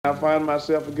I find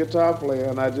myself a guitar player,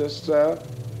 and I just What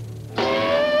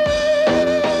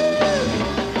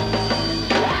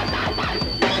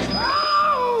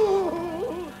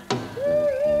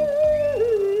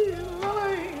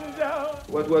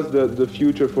was the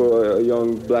future for a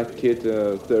young black kid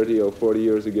 30 or 40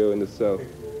 years ago in the South?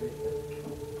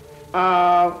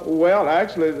 well,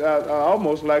 actually,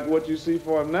 almost like what you see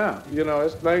for them now. You know,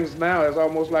 things now is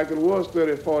almost like it was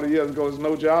 30, 40 years ago. There's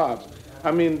no jobs.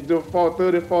 I mean, for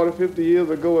 30, 40, 50 years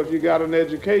ago, if you got an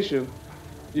education,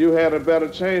 you had a better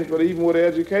chance. But even with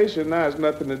education, now it's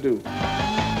nothing to do.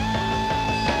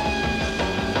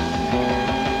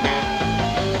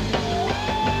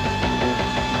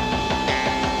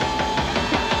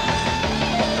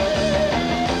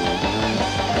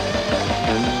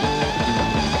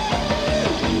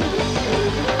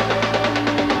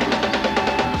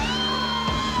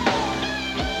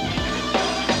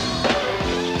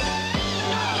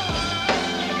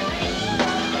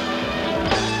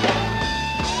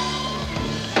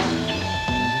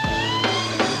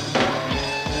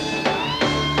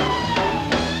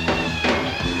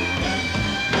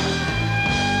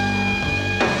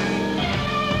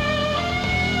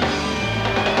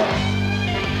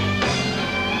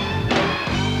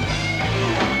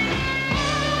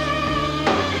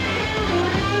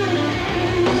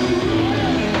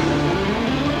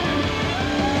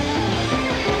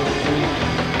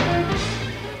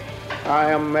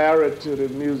 I am married to the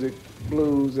music,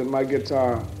 blues, and my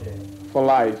guitar for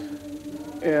life.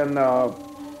 And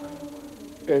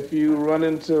if you run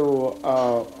into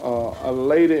a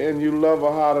lady and you love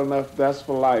her hard enough, that's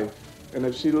for life. And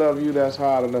if she loves you, that's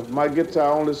hard enough. My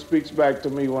guitar only speaks back to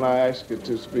me when I ask it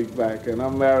to speak back, and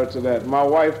I'm married to that. My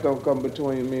wife don't come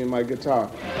between me and my guitar.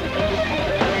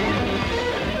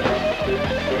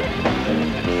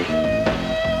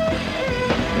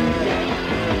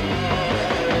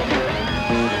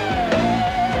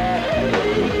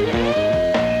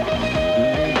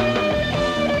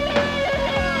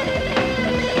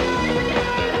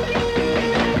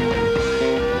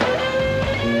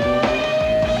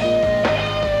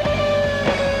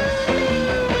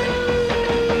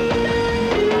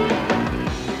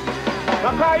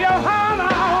 Cry your heart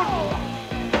out.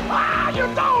 Ah, you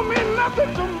don't mean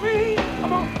nothing to me.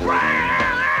 I'm a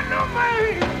brand new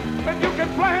man that you can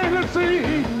plainly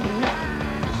see.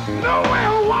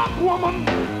 Nowhere walk woman.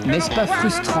 N'est-ce pas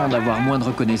frustrant d'avoir moins de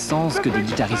reconnaissance que des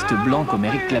guitaristes blancs comme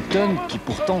Eric Clapton, qui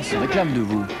pourtant se réclament de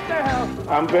vous?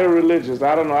 I'm very religious.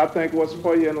 I don't know. I think what's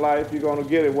for you in life, you're going to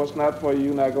get it. What's not for you,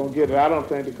 you're not going to get it. I don't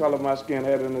think the color of my skin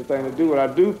had anything to do with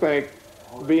it. I do think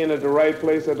being at the right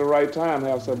place at the right time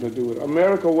has something to do with it.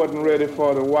 America wasn't ready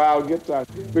for the wild guitar,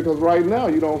 because right now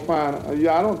you don't find,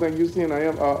 I don't think you've seen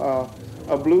a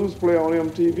blues player on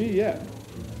MTV yet.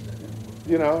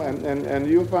 You know, and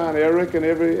you'll find Eric and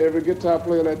every guitar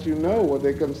player that you know, what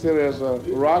they consider as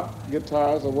rock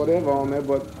guitars or whatever on there,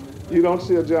 but you don't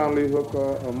see a John Lee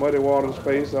Hooker, a Muddy Waters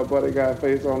face, or Buddy Guy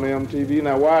face on the MTV.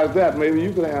 Now, why is that? Maybe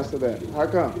you can answer that. How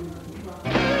come?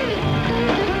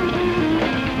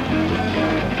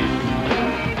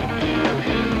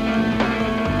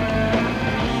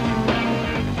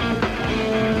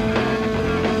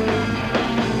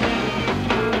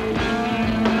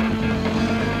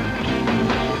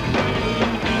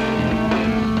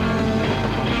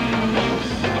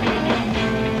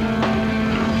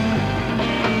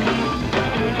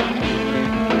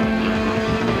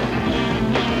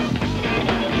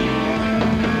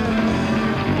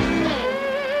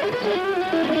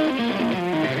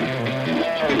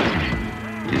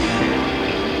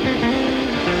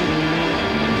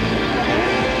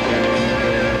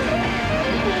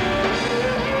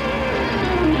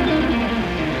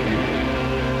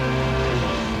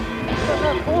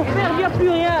 On ne servir plus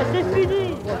rien, c'est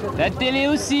fini. La télé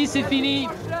aussi, c'est fini.